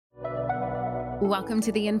Welcome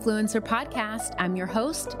to the Influencer Podcast. I'm your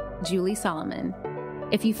host, Julie Solomon.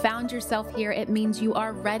 If you found yourself here, it means you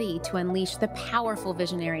are ready to unleash the powerful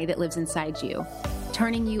visionary that lives inside you,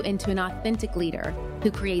 turning you into an authentic leader who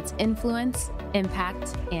creates influence,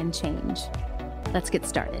 impact, and change. Let's get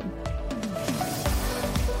started.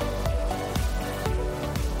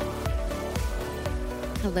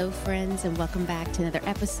 Hello, friends, and welcome back to another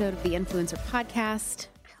episode of the Influencer Podcast.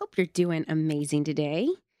 I hope you're doing amazing today.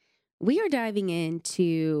 We are diving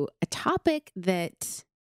into a topic that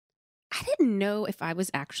I didn't know if I was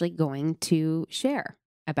actually going to share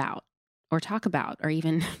about or talk about or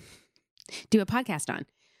even do a podcast on.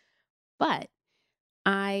 But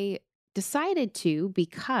I decided to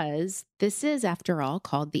because this is, after all,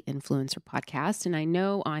 called the Influencer Podcast. And I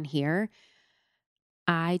know on here,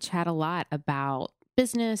 I chat a lot about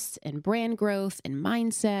business and brand growth and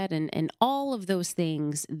mindset and all of those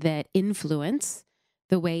things that influence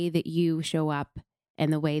the way that you show up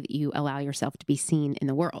and the way that you allow yourself to be seen in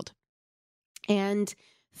the world. And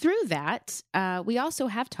through that, we also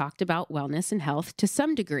have talked about wellness and health to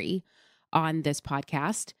some degree on this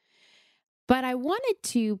podcast. But I wanted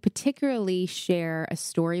to particularly share a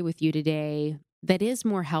story with you today that is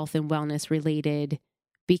more health and wellness related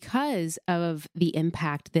because of the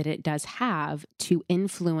impact that it does have to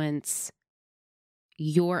influence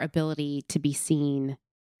your ability to be seen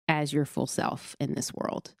as your full self in this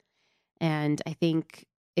world. And I think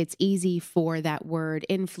it's easy for that word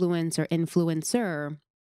influence or influencer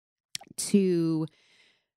to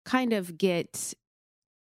kind of get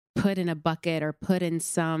put in a bucket or put in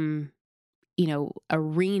some,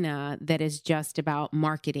 arena that is just about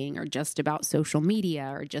marketing or just about social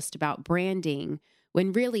media or just about branding,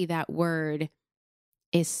 when really that word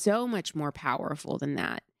is so much more powerful than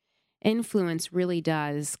that. Influence really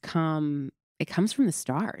does it comes from the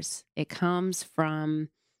stars. It comes from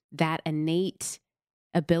that innate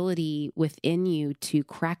ability within you to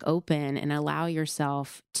crack open and allow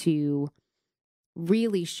yourself to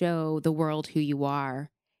really show the world who you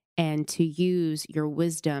are and to use your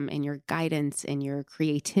wisdom and your guidance and your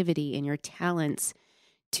creativity and your talents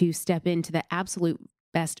to step into the absolute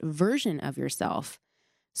best version of yourself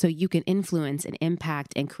so you can influence and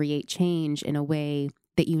impact and create change in a way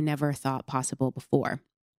that you never thought possible before.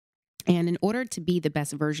 And in order to be the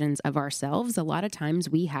best versions of ourselves, a lot of times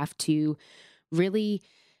we have to really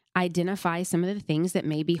identify some of the things that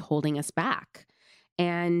may be holding us back.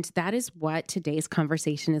 And that is what today's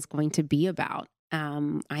conversation is going to be about. I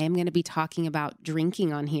am going to be talking about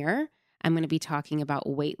drinking on here. I'm going to be talking about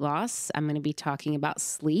weight loss. I'm going to be talking about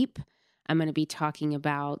sleep. I'm going to be talking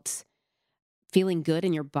about feeling good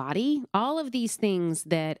in your body. All of these things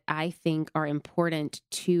that I think are important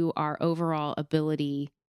to our overall ability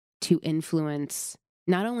to influence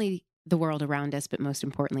not only the world around us, but most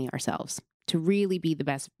importantly, ourselves, to really be the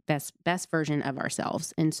best version of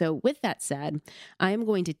ourselves. And so with that said, I am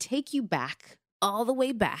going to take you back, all the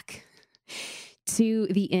way back to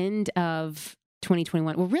the end of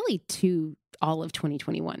 2021. Well, really to all of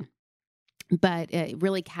 2021, but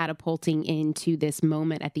really catapulting into this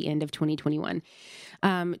moment at the end of 2021.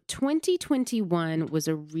 2021 was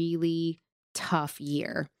a really tough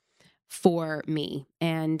year for me.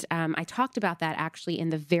 And I talked about that actually in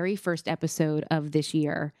the very first episode of this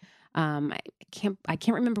year. I can't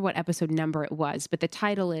remember what episode number it was, but the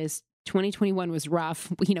title is 2021 was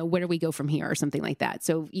rough. Where do we go from here or something like that.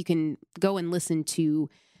 So you can go and listen to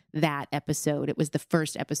that episode. It was the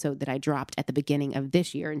first episode that I dropped at the beginning of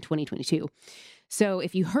this year in 2022. So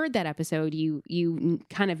if you heard that episode, you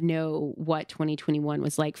kind of know what 2021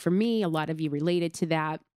 was like for me. A lot of you related to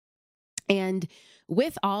that. And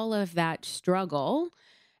with all of that struggle,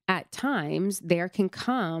 at times there can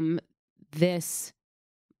come these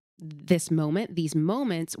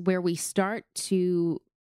moments where we start to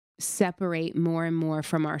separate more and more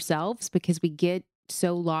from ourselves because we get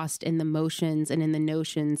so lost in the motions and in the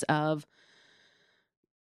notions of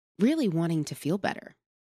really wanting to feel better,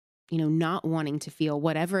 not wanting to feel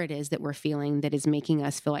whatever it is that we're feeling that is making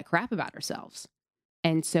us feel like crap about ourselves.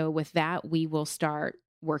 And so with that, we will start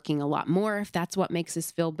working a lot more if that's what makes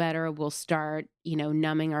us feel better. We'll start,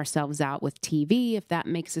 numbing ourselves out with TV if that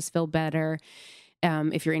makes us feel better.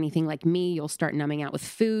 If you're anything like me, you'll start numbing out with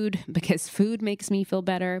food because food makes me feel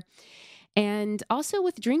better. And also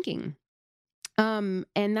with drinking. And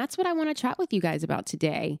that's what I want to chat with you guys about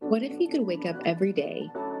today. What if you could wake up every day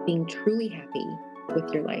being truly happy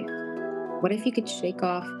with your life? What if you could shake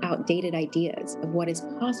off outdated ideas of what is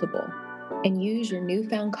possible and use your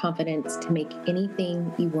newfound confidence to make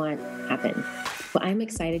anything you want happen? Well, I'm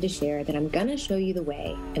excited to share that I'm going to show you the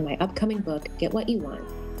way in my upcoming book, Get What You Want,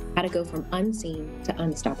 how to go from unseen to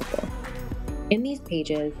unstoppable. In these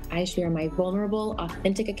pages, I share my vulnerable,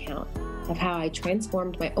 authentic account of how I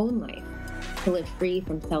transformed my own life to live free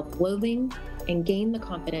from self-loathing and gain the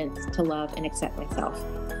confidence to love and accept myself,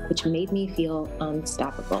 which made me feel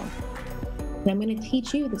unstoppable. And I'm going to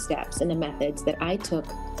teach you the steps and the methods that I took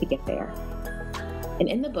to get there. And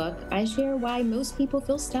in the book, I share why most people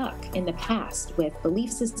feel stuck in the past with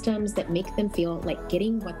belief systems that make them feel like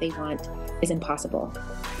getting what they want is impossible.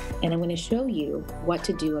 And I'm going to show you what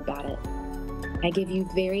to do about it. I give you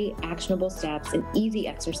very actionable steps and easy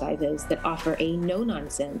exercises that offer a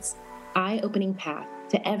no-nonsense, eye-opening path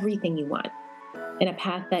to everything you want, and a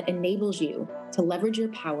path that enables you to leverage your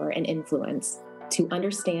power and influence to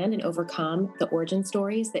understand and overcome the origin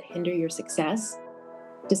stories that hinder your success,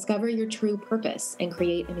 discover your true purpose and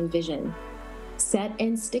create a new vision, set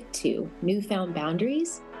and stick to newfound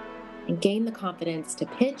boundaries, and gain the confidence to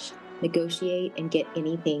pitch, negotiate, and get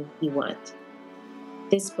anything you want.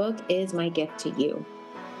 This book is my gift to you.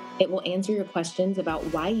 It will answer your questions about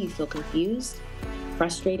why you feel confused,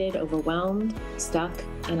 frustrated, overwhelmed, stuck,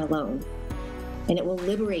 and alone. And it will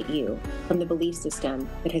liberate you from the belief system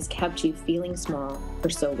that has kept you feeling small for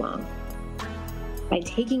so long. By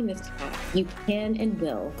taking this path, you can and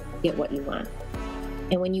will get what you want.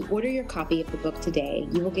 And when you order your copy of the book today,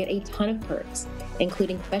 you will get a ton of perks,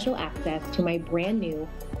 including special access to my brand new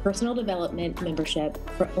personal development membership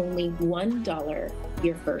for only $1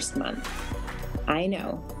 your first month. I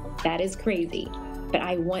know, that is crazy, but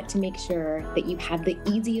I want to make sure that you have the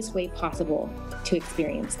easiest way possible to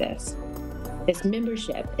experience this. This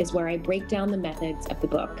membership is where I break down the methods of the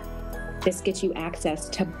book. This gets you access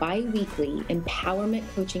to bi-weekly empowerment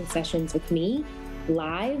coaching sessions with me,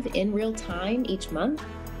 live in real time each month,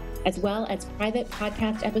 as well as private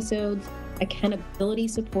podcast episodes, accountability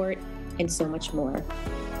support, and so much more.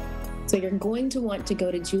 So you're going to want to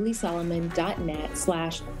go to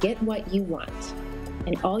juliesolomon.net/getwhatyouwant.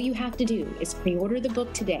 And all you have to do is pre-order the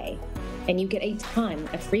book today, and you get a ton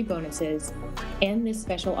of free bonuses and this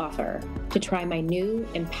special offer to try my new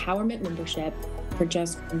empowerment membership for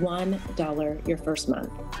just $1 your first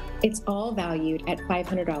month. It's all valued at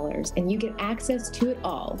 $500, and you get access to it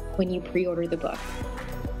all when you pre-order the book.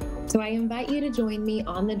 So I invite you to join me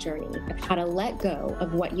on the journey of how to let go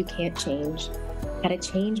of what you can't change, how to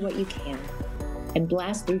change what you can, and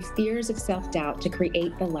blast through fears of self-doubt to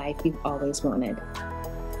create the life you've always wanted.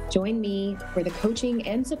 Join me for the coaching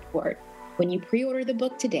and support when you pre-order the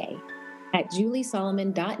book today at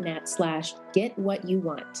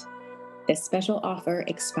juliesolomon.net/getwhatyouwant. This special offer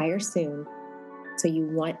expires soon, so you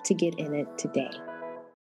want to get in it today.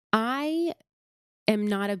 I am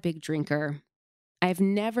not a big drinker. I've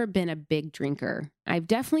never been a big drinker. I've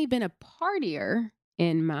definitely been a partier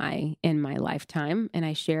in my lifetime, and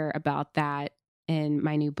I share about that in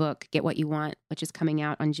my new book, Get What You Want, which is coming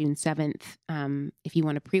out on June 7th. If you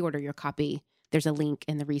want to pre-order your copy, there's a link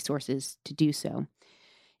in the resources to do so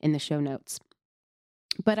in the show notes.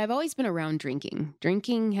 But I've always been around drinking.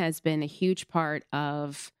 Drinking has been a huge part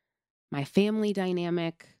of my family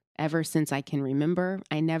dynamic ever since I can remember.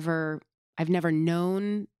 I've never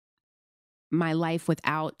known my life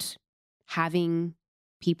without having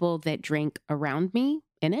people that drink around me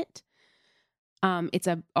in it. It's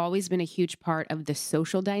always been a huge part of the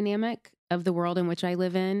social dynamic of the world in which I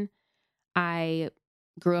live in. I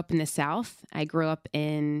grew up in the South. I grew up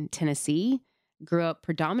in Tennessee, grew up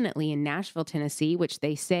predominantly in Nashville, Tennessee, which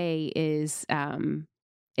they say is,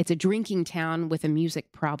 it's a drinking town with a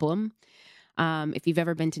music problem. If you've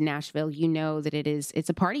ever been to Nashville, you know that it's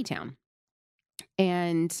a party town.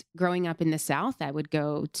 And growing up in the South, I would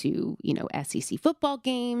go to, SEC football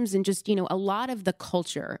games, and just, a lot of the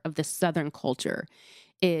culture of the Southern culture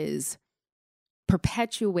is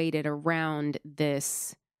perpetuated around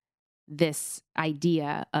this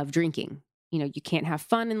idea of drinking. You can't have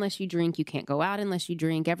fun unless you drink. You can't go out unless you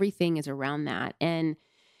drink. Everything is around that. And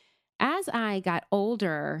as I got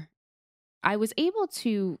older, I was able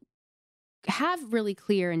to have really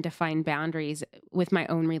clear and defined boundaries with my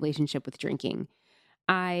own relationship with drinking.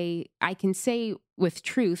 I can say with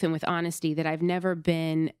truth and with honesty that I've never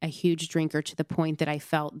been a huge drinker to the point that I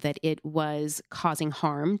felt that it was causing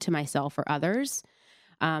harm to myself or others.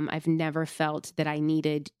 I've never felt that I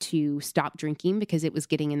needed to stop drinking because it was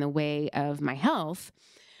getting in the way of my health.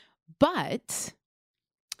 But,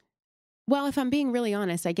 well, if I'm being really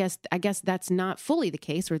honest, I guess that's not fully the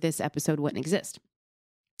case, or this episode wouldn't exist.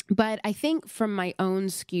 But I think from my own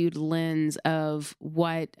skewed lens of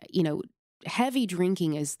what, heavy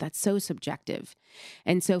drinking is, that's so subjective.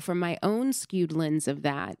 And so from my own skewed lens of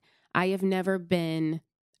that, I have never been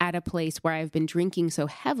at a place where I've been drinking so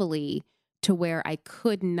heavily to where I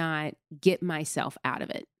could not get myself out of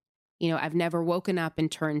it. I've never woken up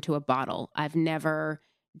and turned to a bottle. I've never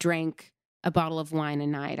drank a bottle of wine a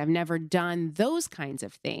night. I've never done those kinds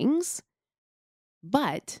of things.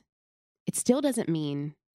 But it still doesn't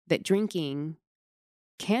mean that drinking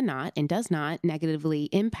cannot and does not negatively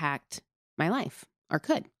impact my life, or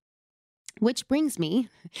could. Which brings me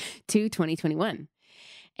to 2021.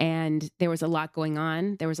 And there was a lot going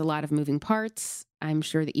on. There was a lot of moving parts. I'm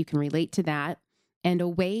sure that you can relate to that. And a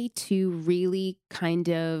way to really kind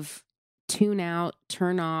of tune out,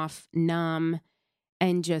 turn off, numb,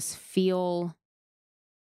 and just feel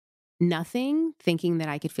nothing, thinking that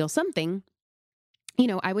I could feel something,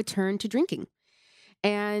 I would turn to drinking.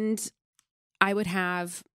 And I would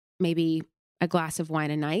have maybe a glass of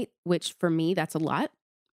wine a night, which for me, that's a lot.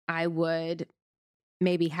 I would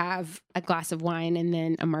maybe have a glass of wine and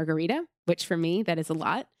then a margarita, which for me, that is a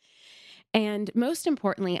lot. And most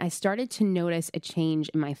importantly, I started to notice a change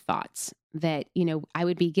in my thoughts that, I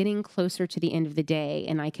would be getting closer to the end of the day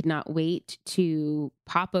and I could not wait to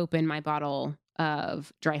pop open my bottle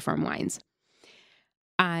of Dry Farm wines.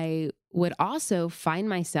 I would also find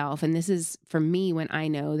myself, and this is for me when I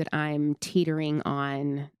know that I'm teetering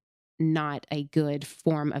on not a good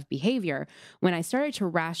form of behavior, when I started to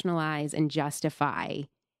rationalize and justify,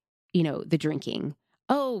 the drinking.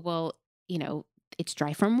 Oh, well, it's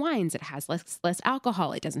Dry Farm wines. It has less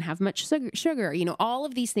alcohol. It doesn't have much sugar, all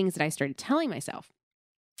of these things that I started telling myself.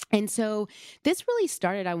 And so this really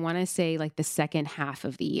started, I want to say, like the second half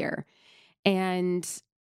of the year. And,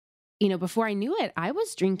 before I knew it, I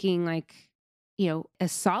was drinking a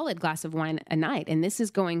solid glass of wine a night. And this is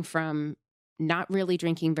going from not really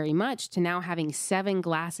drinking very much to now having 7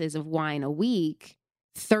 glasses of wine a week,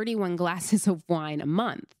 31 glasses of wine a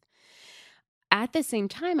month. At the same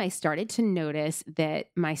time, I started to notice that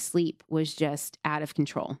my sleep was just out of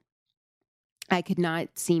control. I could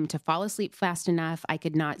not seem to fall asleep fast enough. I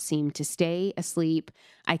could not seem to stay asleep.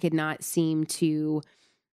 I could not seem to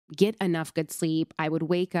get enough good sleep. I would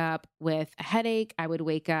wake up with a headache. I would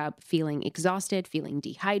wake up feeling exhausted, feeling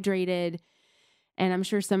dehydrated. And I'm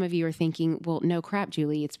sure some of you are thinking, well, no crap,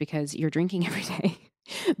 Julie, it's because you're drinking every day.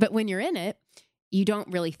 But when you're in it, you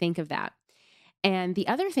don't really think of that. And the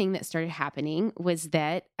other thing that started happening was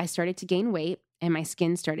that I started to gain weight and my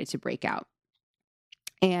skin started to break out.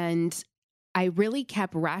 And I really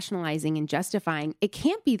kept rationalizing and justifying, it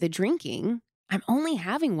can't be the drinking. I'm only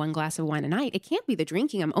having 1 glass of wine a night. It can't be the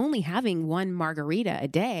drinking. I'm only having 1 margarita a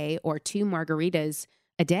day or 2 margaritas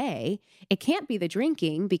a day. It can't be the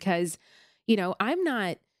drinking because, I'm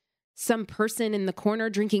not some person in the corner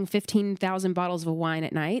drinking 15,000 bottles of wine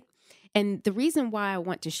at night. And the reason why I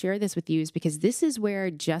want to share this with you is because this is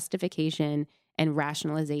where justification and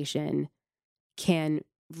rationalization can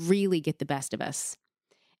really get the best of us.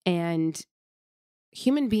 And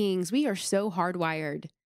human beings, we are so hardwired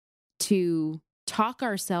to talk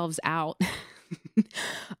ourselves out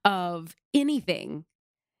of anything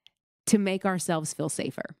to make ourselves feel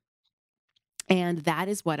safer. And that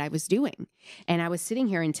is what I was doing. And I was sitting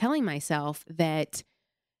here and telling myself that,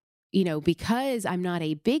 because I'm not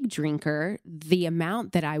a big drinker, the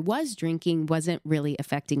amount that I was drinking wasn't really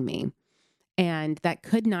affecting me. And that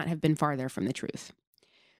could not have been farther from the truth.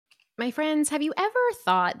 My friends, have you ever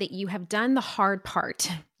thought that you have done the hard part?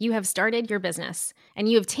 You have started your business and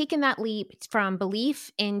you have taken that leap from belief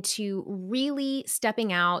into really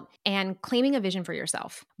stepping out and claiming a vision for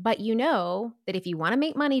yourself. But you know that if you want to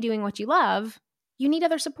make money doing what you love, you need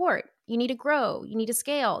other support. You need to grow. You need to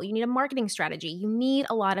scale. You need a marketing strategy. You need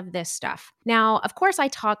a lot of this stuff. Now, of course, I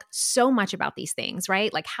talk so much about these things,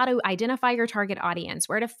 right? Like how to identify your target audience,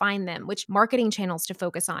 where to find them, which marketing channels to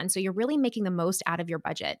focus on. So you're really making the most out of your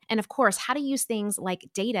budget. And of course, how to use things like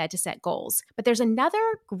data to set goals. But there's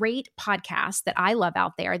another great podcast that I love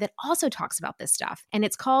out there that also talks about this stuff. And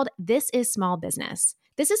it's called This is Small Business.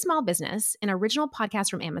 This is Small Business, an original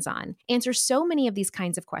podcast from Amazon, answers so many of these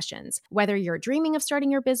kinds of questions. Whether you're dreaming of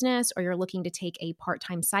starting your business or you're looking to take a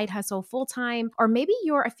part-time side hustle full-time, or maybe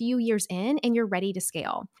you're a few years in and you're ready to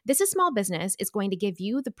scale. This is Small Business is going to give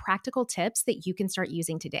you the practical tips that you can start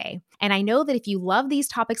using today. And I know that if you love these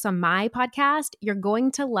topics on my podcast, you're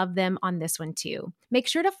going to love them on this one too. Make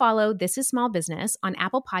sure to follow This is Small Business on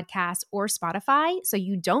Apple Podcasts or Spotify so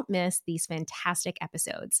you don't miss these fantastic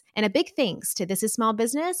episodes. And a big thanks to This is Small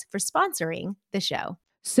Business for sponsoring the show.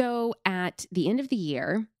 So at the end of the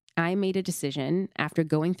year, I made a decision after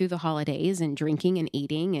going through the holidays and drinking and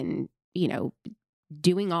eating and,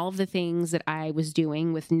 doing all of the things that I was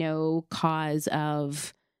doing with no cause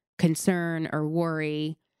of concern or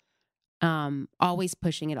worry, always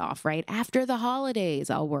pushing it off, right? After the holidays,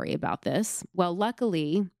 I'll worry about this. Well,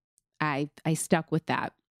 luckily, I stuck with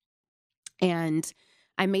that. And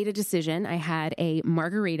I made a decision. I had a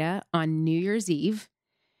margarita on New Year's Eve.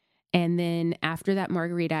 And then after that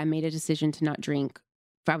margarita, I made a decision to not drink.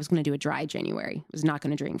 If I was going to do a dry January, I was not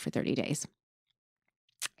going to drink for 30 days.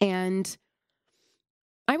 And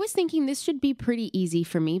I was thinking this should be pretty easy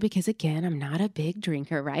for me because, again, I'm not a big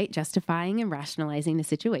drinker, right? Justifying and rationalizing the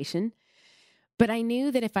situation. But I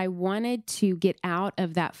knew that if I wanted to get out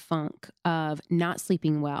of that funk of not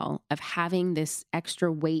sleeping well, of having this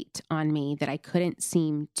extra weight on me that I couldn't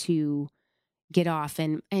seem to get off,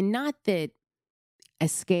 and not that a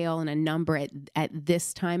scale and a number at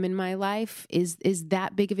this time in my life is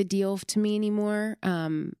that big of a deal to me anymore.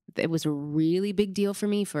 It was a really big deal for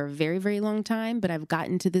me for a very, very long time, but I've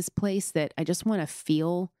gotten to this place that I just want to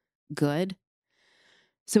feel good.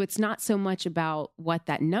 So it's not so much about what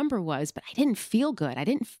that number was, but I didn't feel good. I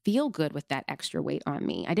didn't feel good with that extra weight on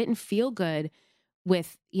me. I didn't feel good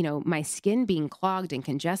with, my skin being clogged and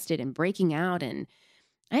congested and breaking out. And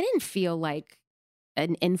I didn't feel like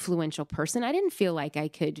an influential person. I didn't feel like I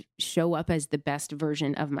could show up as the best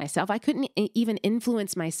version of myself. I couldn't even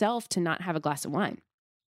influence myself to not have a glass of wine.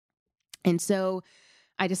 And so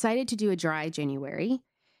I decided to do a dry January,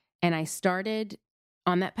 and I started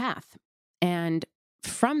on that path. And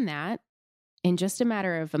from that, in just a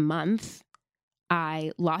matter of a month,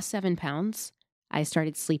 I lost 7 pounds. I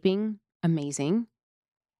started sleeping amazing.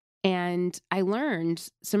 And I learned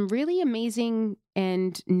some really amazing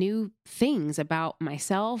and new things about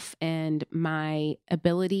myself and my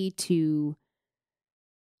ability to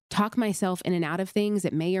talk myself in and out of things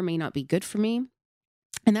that may or may not be good for me.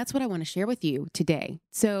 And that's what I want to share with you today.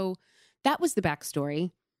 So that was the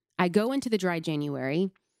backstory. I go into the dry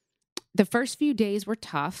January. The first few days were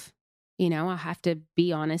tough. I have to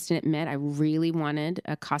be honest and admit I really wanted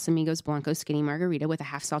a Casamigos Blanco skinny margarita with a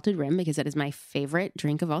half salted rim because that is my favorite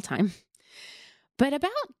drink of all time. But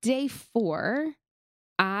about day 4,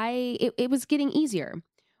 it was getting easier.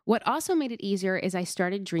 What also made it easier is I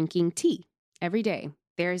started drinking tea every day.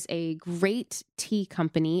 There's a great tea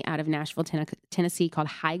company out of Nashville, Tennessee called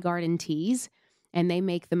Highgarden Teas, and they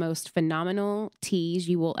make the most phenomenal teas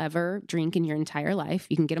you will ever drink in your entire life.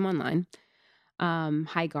 You can get them online.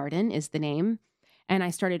 Highgarden is the name. And I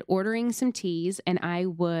started ordering some teas, and I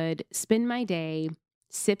would spend my day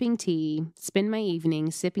sipping tea, spend my evening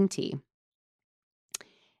sipping tea.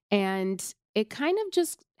 And it kind of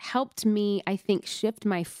just helped me, I think, shift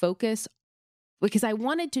my focus because I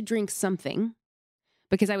wanted to drink something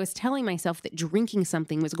because I was telling myself that drinking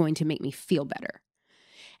something was going to make me feel better.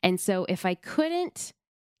 And so if I couldn't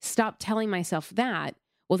stop telling myself that,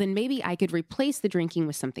 well, then maybe I could replace the drinking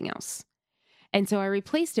with something else. And so I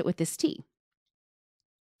replaced it with this tea.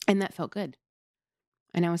 And that felt good.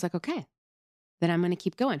 And I was like, okay, then I'm going to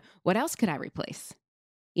keep going. What else could I replace?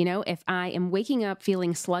 If I am waking up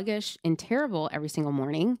feeling sluggish and terrible every single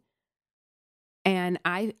morning, and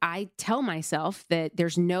I tell myself that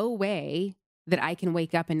there's no way that I can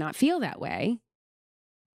wake up and not feel that way,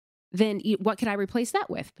 then what could I replace that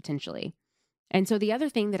with potentially? And so the other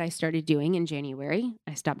thing that I started doing in January,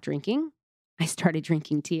 I stopped drinking. I started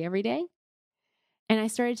drinking tea every day. And I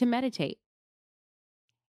started to meditate.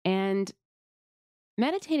 And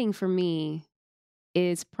meditating for me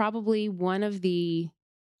is probably one of the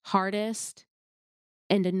hardest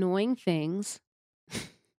and annoying things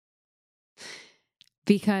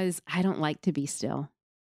because I don't like to be still.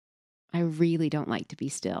 I really don't like to be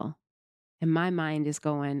still. And my mind is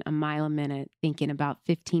going a mile a minute thinking about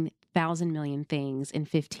 15,000 million things and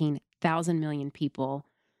 15,000 million people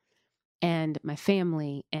and my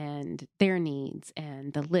family and their needs,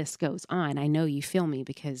 and the list goes on. I know you feel me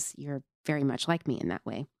because you're very much like me in that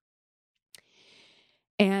way.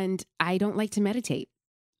 And I don't like to meditate,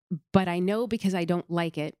 but I know because I don't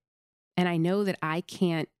like it, and I know that I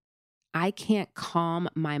can't calm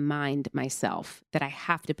my mind myself, that I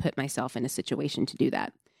have to put myself in a situation to do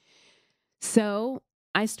that. So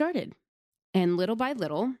I started, and little by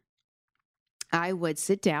little, I would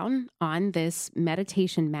sit down on this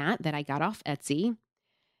meditation mat that I got off Etsy,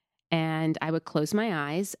 and I would close my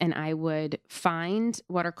eyes, and I would find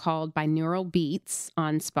what are called binaural beats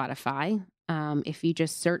on Spotify. If you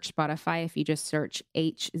just search Spotify, if you just search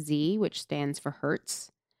HZ, which stands for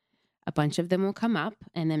Hertz, a bunch of them will come up.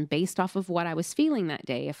 And then based off of what I was feeling that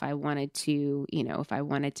day, if I wanted to, if I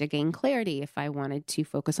wanted to gain clarity, if I wanted to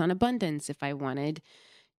focus on abundance, if I wanted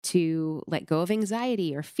to let go of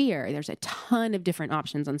anxiety or fear, there's a ton of different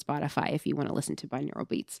options on Spotify if you want to listen to binaural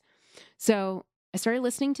beats. So I started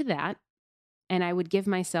listening to that, and I would give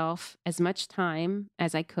myself as much time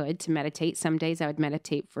as I could to meditate. Some days I would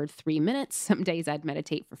meditate for 3 minutes. Some days I'd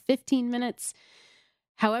meditate for 15 minutes.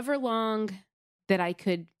 However long that I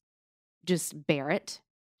could just bear it.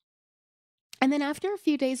 And then after a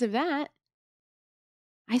few days of that,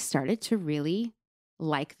 I started to really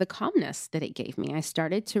like the calmness that it gave me. I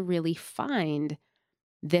started to really find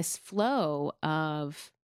this flow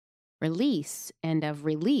of release and of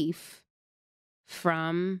relief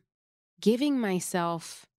from giving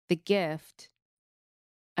myself the gift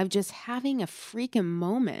of just having a freaking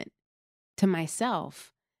moment to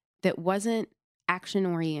myself that wasn't action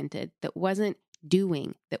oriented, that wasn't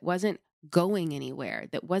doing, that wasn't going anywhere,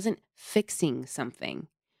 that wasn't fixing something,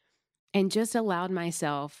 and just allowed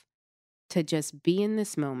myself to just be in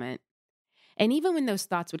this moment. And even when those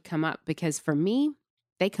thoughts would come up, because for me,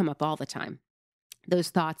 they come up all the time. Those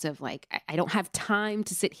thoughts of like, I don't have time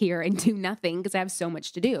to sit here and do nothing because I have so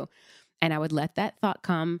much to do. And I would let that thought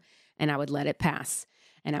come and I would let it pass.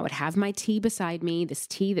 And I would have my tea beside me, this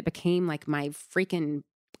tea that became like my freaking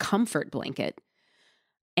comfort blanket.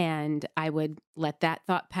 And I would let that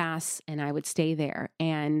thought pass and I would stay there.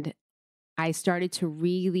 And I started to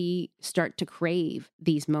really start to crave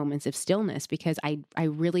these moments of stillness because I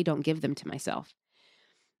really don't give them to myself.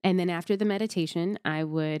 And then after the meditation, I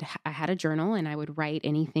had a journal and I would write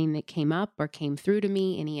anything that came up or came through to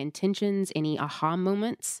me, any intentions, any aha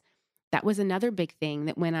moments. That was another big thing,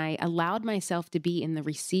 that when I allowed myself to be in the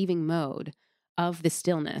receiving mode of the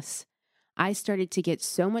stillness, I started to get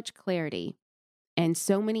so much clarity and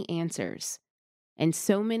so many answers and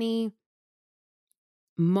so many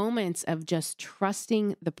moments of just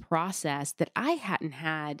trusting the process that I hadn't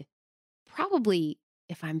had probably,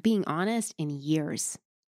 if I'm being honest, in years.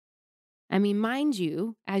 I mean, mind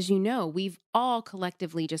you, as you know, we've all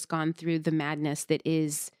collectively just gone through the madness that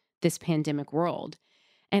is this pandemic world.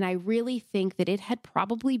 And I really think that it had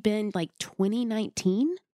probably been like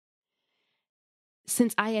 2019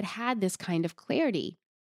 since I had this kind of clarity.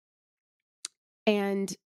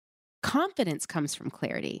 And confidence comes from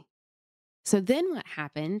clarity. So then what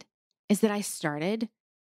happened is that I started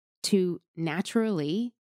to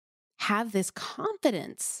naturally have this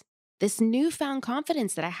confidence, this newfound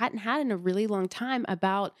confidence that I hadn't had in a really long time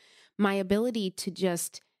about my ability to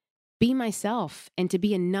just be myself and to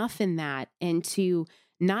be enough in that and to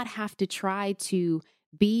not have to try to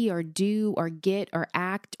be or do or get or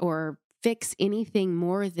act or fix anything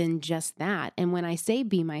more than just that. And when I say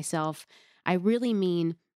be myself, I really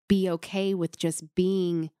mean be okay with just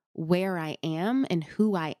being where I am and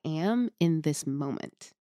who I am in this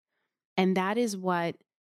moment. And that is what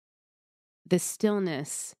the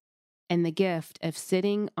stillness and the gift of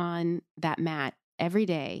sitting on that mat every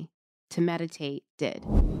day to meditate did.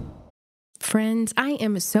 Friends, I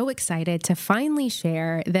am so excited to finally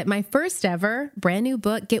share that my first ever brand new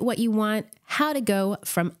book, Get What You Want, How to Go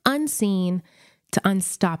From Unseen to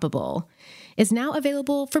Unstoppable, is now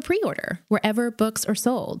available for pre-order wherever books are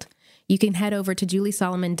sold. You can head over to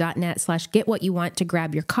juliesolomon.net/getwhatyouwant to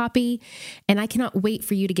grab your copy. And I cannot wait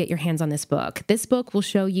for you to get your hands on this book. This book will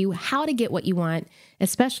show you how to get what you want,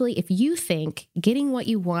 especially if you think getting what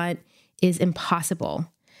you want is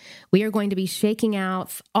impossible. We are going to be shaking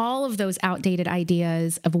out all of those outdated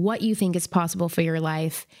ideas of what you think is possible for your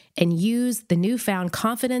life and use the newfound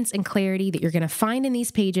confidence and clarity that you're going to find in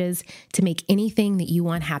these pages to make anything that you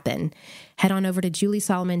want happen. Head on over to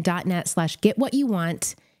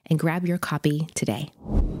juliesolomon.net/getwhatyouwant and grab your copy today.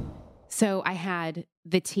 So I had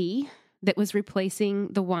the tea that was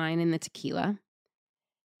replacing the wine and the tequila.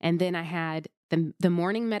 And then I had the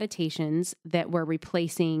morning meditations that were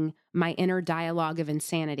replacing my inner dialogue of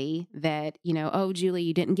insanity that, oh, Julie,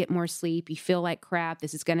 you didn't get more sleep. You feel like crap.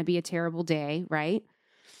 This is going to be a terrible day, right?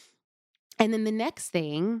 And then the next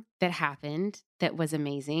thing that happened that was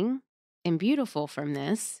amazing and beautiful from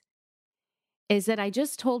this is that I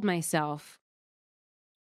just told myself,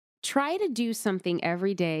 try to do something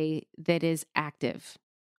every day that is active,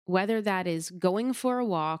 whether that is going for a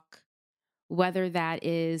walk, whether that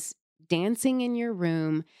is dancing in your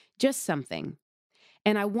room, just something.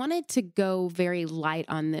 And I wanted to go very light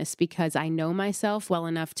on this because I know myself well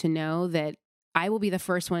enough to know that I will be the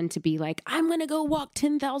first one to be like, I'm going to go walk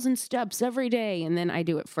 10,000 steps every day. And then I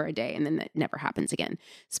do it for a day and then that never happens again,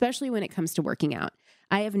 especially when it comes to working out.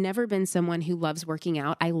 I have never been someone who loves working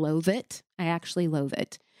out. I loathe it. I actually loathe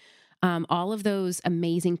it. All of those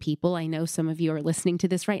amazing people, I know some of you are listening to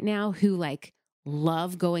this right now who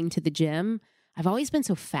love going to the gym. I've always been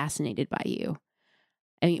so fascinated by you.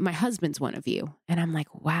 I mean, my husband's one of you. And I'm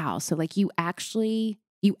like, wow. So you actually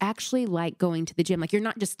like going to the gym. You're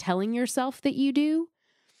not just telling yourself that you do,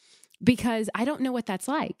 because I don't know what that's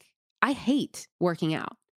like. I hate working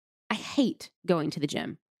out. I hate going to the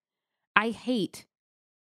gym. I hate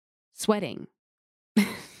sweating.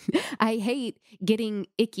 I hate getting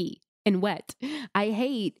icky and wet. I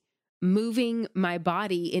hate moving my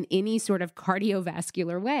body in any sort of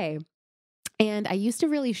cardiovascular way. And I used to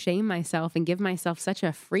really shame myself and give myself such a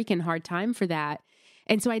freaking hard time for that.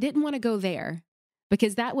 And so I didn't want to go there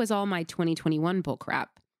because that was all my 2021 bullcrap.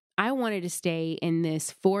 I wanted to stay in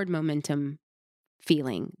this forward momentum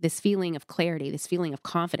feeling, this feeling of clarity, this feeling of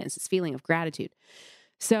confidence, this feeling of gratitude.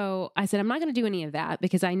 So I said, I'm not going to do any of that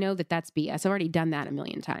because I know that that's BS. I've already done that a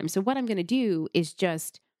million times. So what I'm going to do is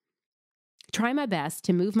just try my best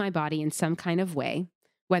to move my body in some kind of way,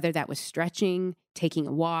 whether that was stretching, taking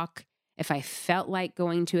a walk. If I felt like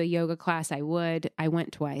going to a yoga class, I would. I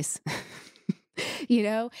went twice,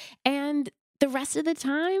 and the rest of the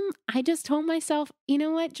time, I just told myself, you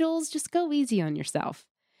know what, Jules, just go easy on yourself.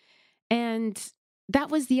 And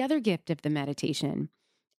that was the other gift of the meditation.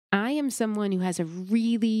 I am someone who has a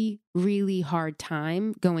really, really hard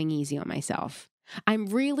time going easy on myself. I'm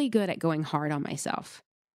really good at going hard on myself,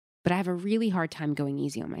 but I have a really hard time going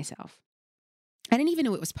easy on myself. I didn't even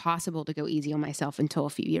know it was possible to go easy on myself until a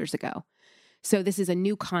few years ago. So this is a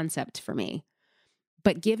new concept for me.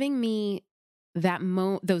 But giving me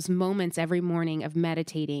those moments every morning of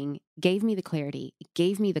meditating gave me the clarity, it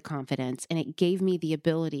gave me the confidence, and it gave me the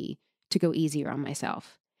ability to go easier on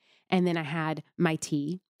myself. And then I had my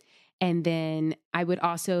tea. And then I would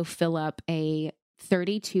also fill up a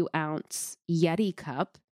 32-ounce Yeti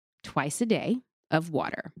cup twice a day of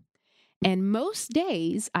water. And most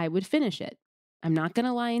days I would finish it. I'm not going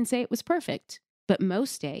to lie and say it was perfect, but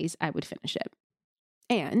most days I would finish it.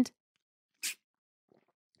 And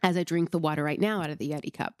as I drink the water right now out of the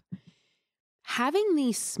Yeti cup, having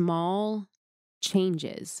these small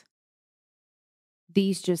changes,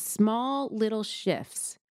 these just small little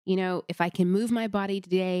shifts, if I can move my body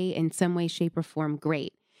today in some way, shape, or form,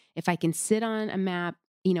 great. If I can sit on a mat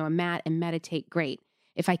and meditate, great.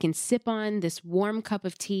 If I can sip on this warm cup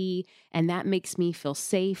of tea and that makes me feel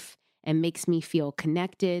safe and makes me feel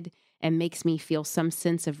connected and makes me feel some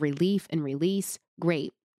sense of relief and release,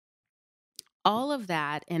 great. All of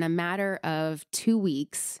that in a matter of 2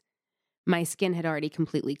 weeks, my skin had already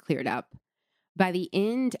completely cleared up. By the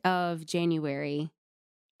end of January,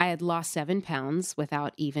 I had lost 7 pounds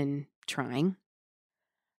without even trying.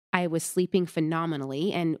 I was sleeping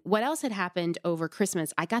phenomenally. And what else had happened over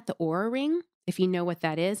Christmas? I got the Oura Ring, if you know what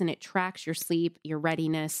that is, and it tracks your sleep, your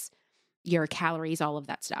readiness, your calories, all of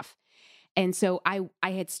that stuff. And so I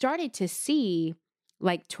had started to see,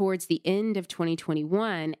 like towards the end of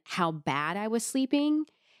 2021, how bad I was sleeping.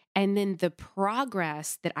 And then the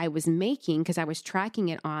progress that I was making, because I was tracking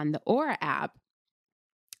it on the Oura app,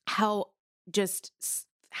 how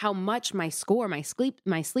much my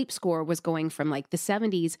sleep score was going from like the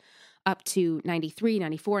 70s up to 93,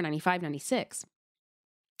 94, 95, 96,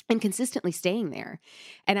 and consistently staying there.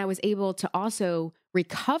 And I was able to also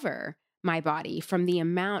recover my body from the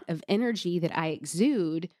amount of energy that I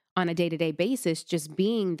exude on a day-to-day basis, just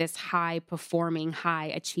being this high-performing,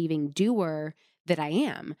 high-achieving doer that I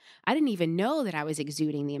am. I didn't even know that I was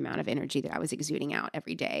exuding the amount of energy that I was exuding out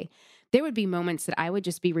every day. There would be moments that I would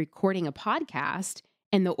just be recording a podcast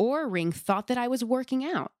and the Oura Ring thought that I was working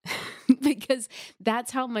out because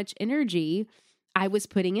that's how much energy I was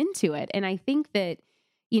putting into it. And I think that,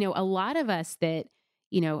 a lot of us that,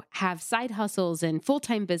 have side hustles and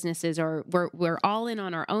full-time businesses, or we're all in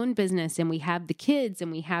on our own business, and we have the kids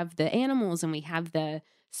and we have the animals and we have the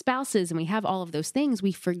spouses and we have all of those things,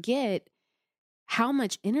 we forget how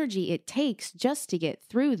much energy it takes just to get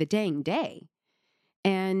through the dang day.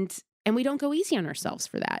 And we don't go easy on ourselves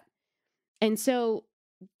for that. And so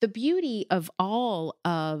the beauty of all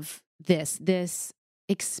of this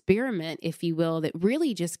experiment, if you will, that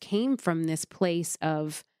really just came from this place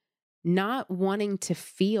of not wanting to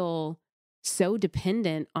feel so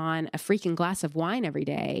dependent on a freaking glass of wine every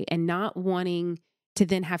day, and not wanting to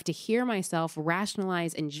then have to hear myself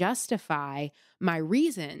rationalize and justify my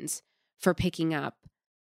reasons for picking up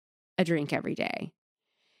a drink every day.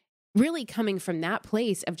 Really coming from that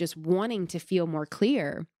place of just wanting to feel more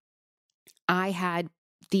clear, I had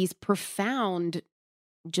these profound,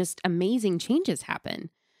 just amazing changes happen.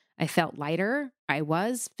 I felt lighter. I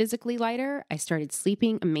was physically lighter. I started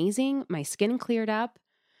sleeping amazing. My skin cleared up.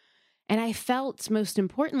 And I felt, most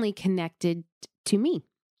importantly, connected to me.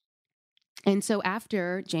 And so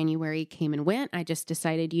after January came and went, I just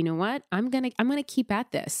decided, you know what? I'm going to keep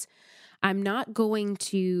at this. I'm not going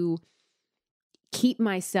to keep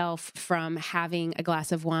myself from having a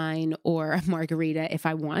glass of wine or a margarita if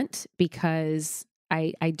I want, because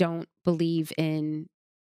I don't believe in,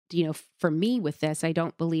 for me with this, I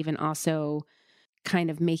don't believe in also kind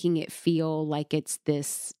of making it feel like it's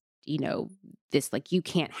this, this, like, you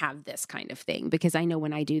can't have this kind of thing, because I know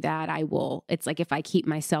when I do that, it's like if I keep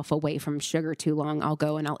myself away from sugar too long, I'll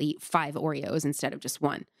go and I'll eat 5 Oreos instead of just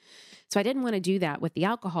one. So I didn't want to do that with the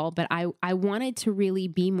alcohol, but I wanted to really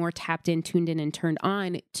be more tapped in, tuned in, and turned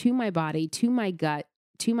on to my body, to my gut,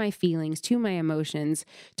 to my feelings, to my emotions,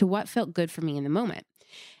 to what felt good for me in the moment.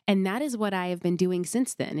 And that is what I have been doing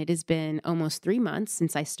since then. It has been almost 3 months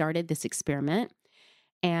since I started this experiment.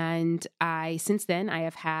 And since then, I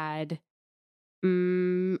have had,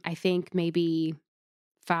 I think maybe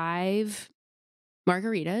 5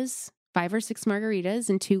 margaritas, 5 or 6 margaritas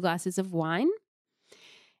and 2 glasses of wine.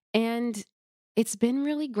 And it's been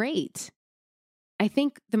really great. I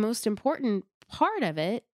think the most important part of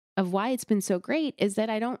it, of why it's been so great, is that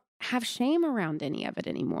I don't have shame around any of it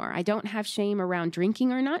anymore. I don't have shame around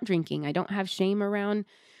drinking or not drinking. I don't have shame around,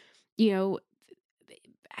 not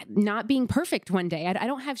being perfect one day. I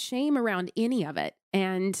don't have shame around any of it.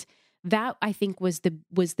 And that, I think, was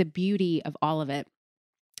the beauty of all of it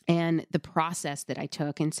and the process that I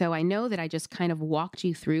took. And so I know that I just kind of walked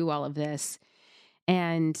you through all of this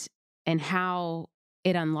and how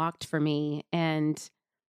it unlocked for me. And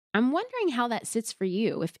I'm wondering how that sits for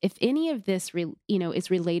you. If any of this, is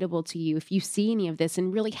relatable to you, if you see any of this,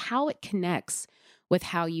 and really how it connects with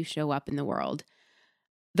how you show up in the world.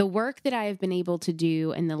 The work that I have been able to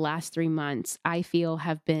do in the last 3 months, I feel,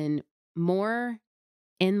 have been more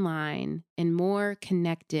in line and more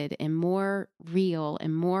connected and more real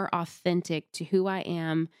and more authentic to who I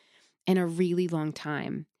am in a really long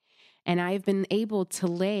time. And I've been able to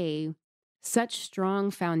lay such strong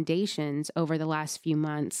foundations over the last few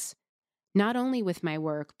months, not only with my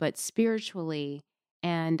work, but spiritually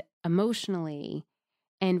and emotionally,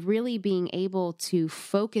 and really being able to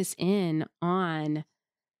focus in on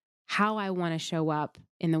how I want to show up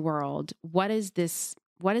in the world. What is this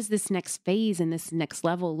next phase and this next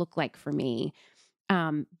level look like for me?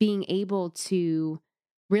 Being able to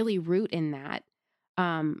really root in that.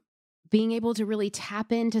 Being able to really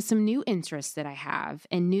tap into some new interests that I have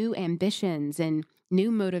and new ambitions and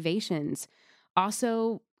new motivations.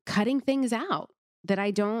 Also cutting things out that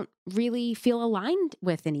I don't really feel aligned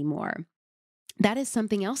with anymore. That is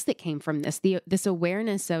something else that came from this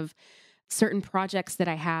awareness of certain projects that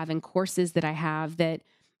I have and courses that I have that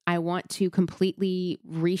I want to completely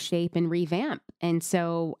reshape and revamp. And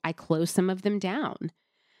so I closed some of them down.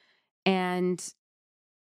 And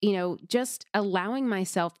just allowing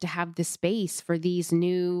myself to have the space for these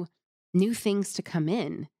new things to come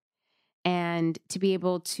in and to be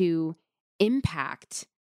able to impact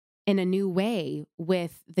in a new way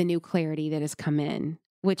with the new clarity that has come in,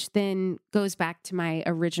 which then goes back to my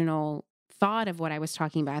original thought of what I was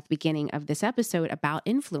talking about at the beginning of this episode about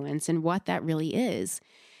influence and what that really is.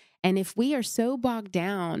 And if we are so bogged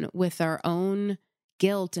down with our own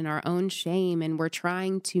guilt and our own shame, and we're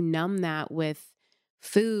trying to numb that with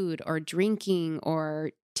food or drinking or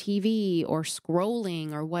TV or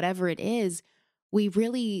scrolling or whatever it is, we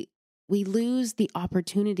lose the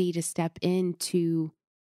opportunity to step into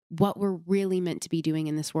what we're really meant to be doing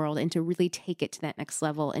in this world and to really take it to that next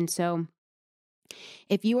level. And so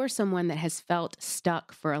if you are someone that has felt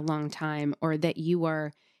stuck for a long time, or that you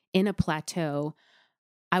are in a plateau,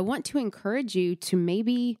 I want to encourage you to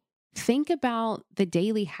maybe think about the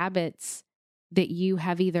daily habits that you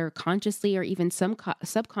have either consciously or even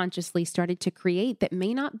subconsciously started to create that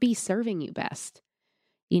may not be serving you best.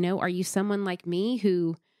 Are you someone like me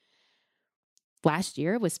who last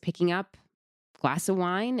year was picking up a glass of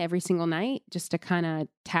wine every single night just to kind of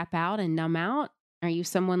tap out and numb out? Are you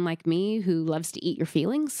someone like me who loves to eat your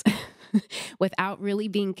feelings without really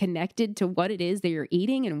being connected to what it is that you're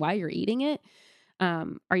eating and why you're eating it?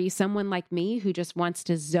 Are you someone like me who just wants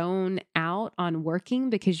to zone out on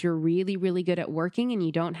working because you're really, really good at working and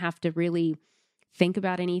you don't have to really think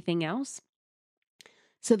about anything else?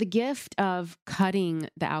 So the gift of cutting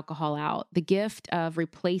the alcohol out, the gift of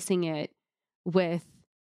replacing it with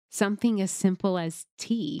something as simple as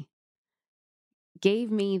tea,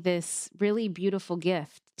 gave me this really beautiful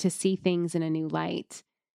gift to see things in a new light,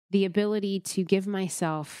 the ability to give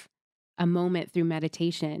myself a moment through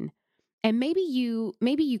meditation. And maybe you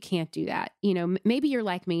can't do that. Maybe you're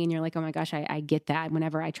like me and you're like, oh my gosh, I get that.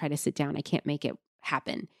 Whenever I try to sit down, I can't make it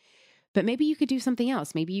happen. But maybe you could do something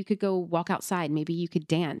else. Maybe you could go walk outside. Maybe you could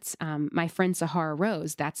dance. My friend Sahara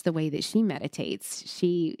Rose, that's the way that she meditates.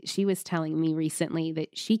 She was telling me recently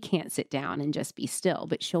that she can't sit down and just be still,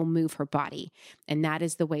 but she'll move her body. And that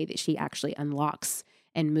is the way that she actually unlocks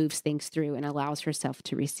and moves things through and allows herself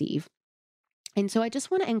to receive. And so I just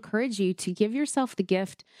want to encourage you to give yourself the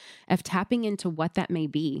gift of tapping into what that may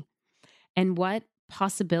be and what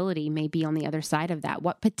possibility may be on the other side of that?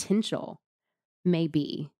 What potential may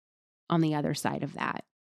be on the other side of that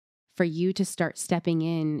for you to start stepping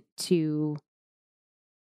into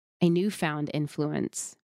a newfound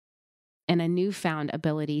influence and a newfound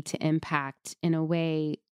ability to impact in a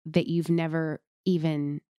way that you've never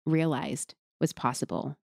even realized was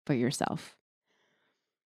possible for yourself?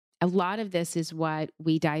 A lot of this is what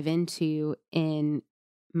we dive into in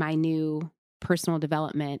my new personal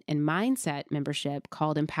development and mindset membership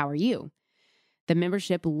called Empower You. The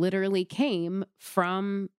membership literally came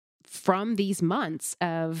from these months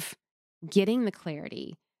of getting the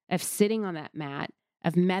clarity, of sitting on that mat,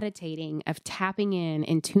 of meditating, of tapping in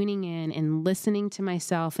and tuning in and listening to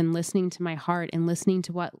myself and listening to my heart and listening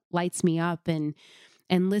to what lights me up and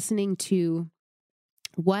listening to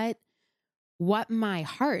what my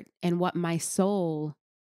heart and what my soul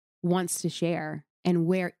wants to share and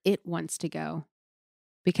where it wants to go.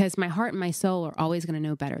 Because my heart and my soul are always going to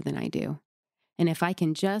know better than I do. And if I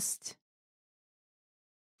can just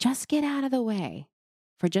get out of the way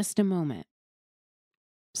for just a moment,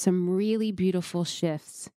 some really beautiful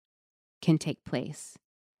shifts can take place.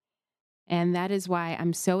 And that is why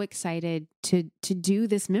I'm so excited to do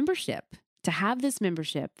this membership, to have this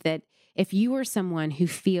membership, that if you are someone who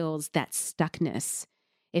feels that stuckness,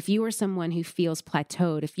 if you are someone who feels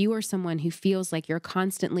plateaued, if you are someone who feels like you're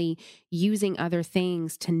constantly using other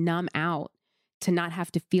things to numb out, to not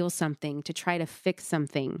have to feel something, to try to fix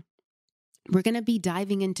something, we're going to be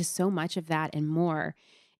diving into so much of that and more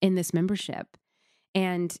in this membership.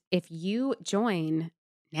 And if you join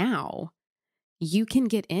now, you can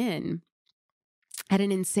get in at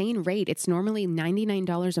an insane rate. It's normally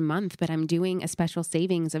 $99 a month, but I'm doing a special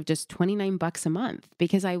savings of just $29 a month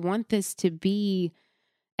because I want this to be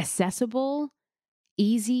accessible,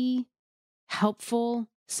 easy, helpful,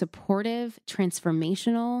 supportive,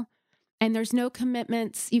 transformational. And there's no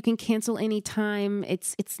commitments. You can cancel anytime.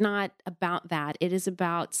 It's not about that. It is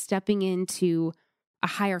about stepping into a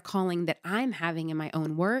higher calling that I'm having in my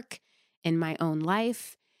own work, in my own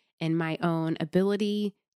life, in my own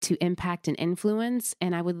ability to impact and influence.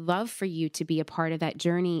 And I would love for you to be a part of that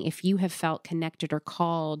journey if you have felt connected or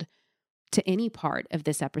called to any part of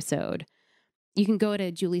this episode. You can go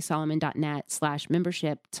to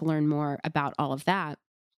juliesolomon.net/membership to learn more about all of that.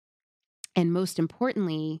 And most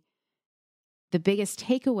importantly, the biggest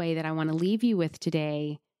takeaway that I want to leave you with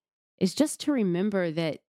today is just to remember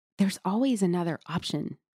that there's always another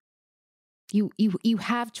option. You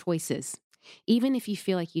have choices, even if you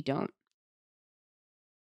feel like you don't.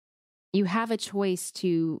 You have a choice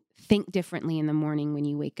to think differently in the morning when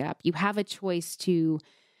you wake up. You have a choice to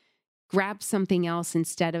grab something else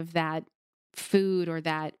instead of that food or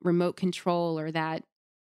that remote control or that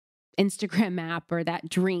Instagram app or that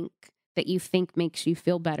drink that you think makes you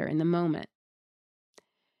feel better in the moment.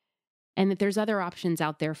 And that there's other options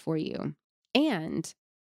out there for you. And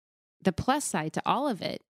the plus side to all of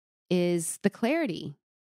it is the clarity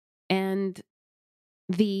and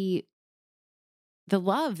the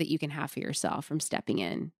love that you can have for yourself from stepping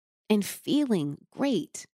in and feeling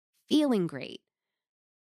great.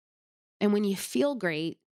 And when you feel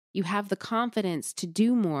great, you have the confidence to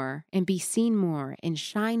do more and be seen more and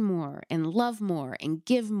shine more and love more and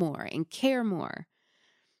give more and care more.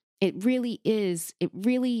 It really is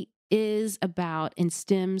about and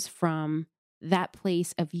stems from that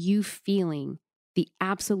place of you feeling the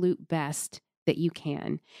absolute best that you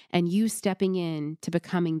can and you stepping in to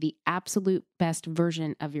becoming the absolute best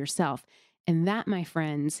version of yourself. And that, my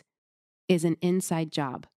friends, is an inside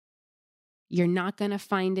job. You're not going to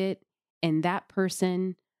find it in that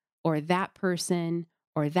person or that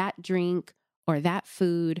drink or that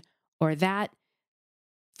food or that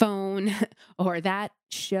phone or that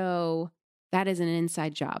show. That is an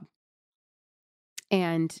inside job.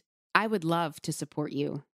 And I would love to support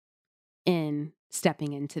you in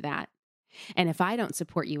stepping into that. And if I don't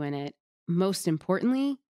support you in it, most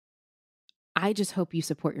importantly, I just hope you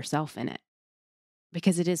support yourself in it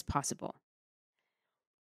because it is possible.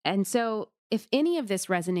 And so if any of this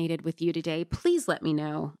resonated with you today, please let me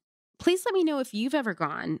know. Please let me know if you've ever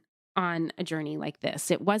gone on a journey like this.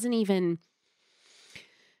 It wasn't even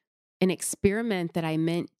an experiment that I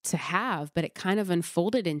meant to have, but it kind of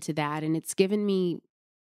unfolded into that. And it's just given me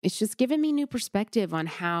new perspective on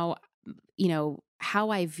how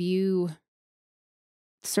I view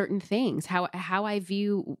certain things, how I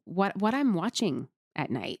view what I'm watching at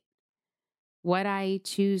night, what I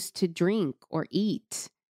choose to drink or eat,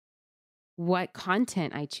 what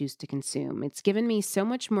content I choose to consume. It's given me so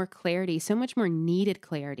much more clarity, so much more needed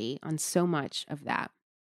clarity on so much of that.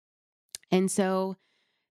 And so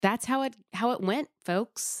that's how it went,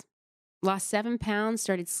 folks. lost 7 pounds,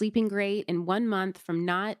 started sleeping great in 1 month from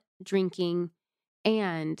not drinking,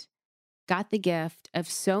 and got the gift of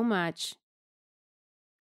so much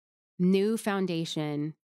new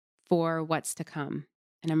foundation for what's to come.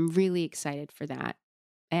 And I'm really excited for that.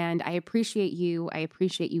 And I appreciate you. I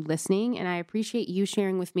appreciate you listening. And I appreciate you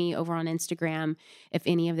sharing with me over on Instagram if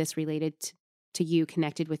any of this related to you,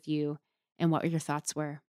 connected with you, and what your thoughts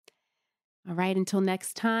were. All right, until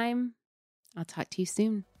next time, I'll talk to you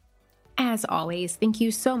soon. As always, thank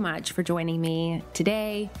you so much for joining me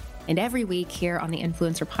today and every week here on the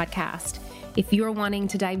Influencer Podcast. If you're wanting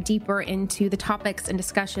to dive deeper into the topics and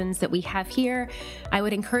discussions that we have here, I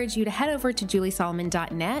would encourage you to head over to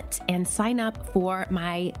juliesolomon.net and sign up for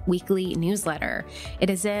my weekly newsletter. It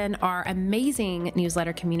is in our amazing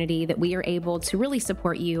newsletter community that we are able to really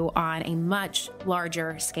support you on a much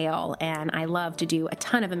larger scale. And I love to do a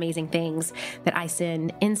ton of amazing things that I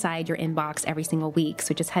send inside your inbox every single week.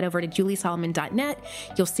 So just head over to juliesolomon.net.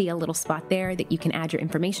 You'll see a little spot there that you can add your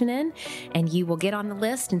information in, and you will get on the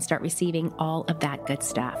list and start receiving all of that good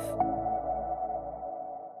stuff.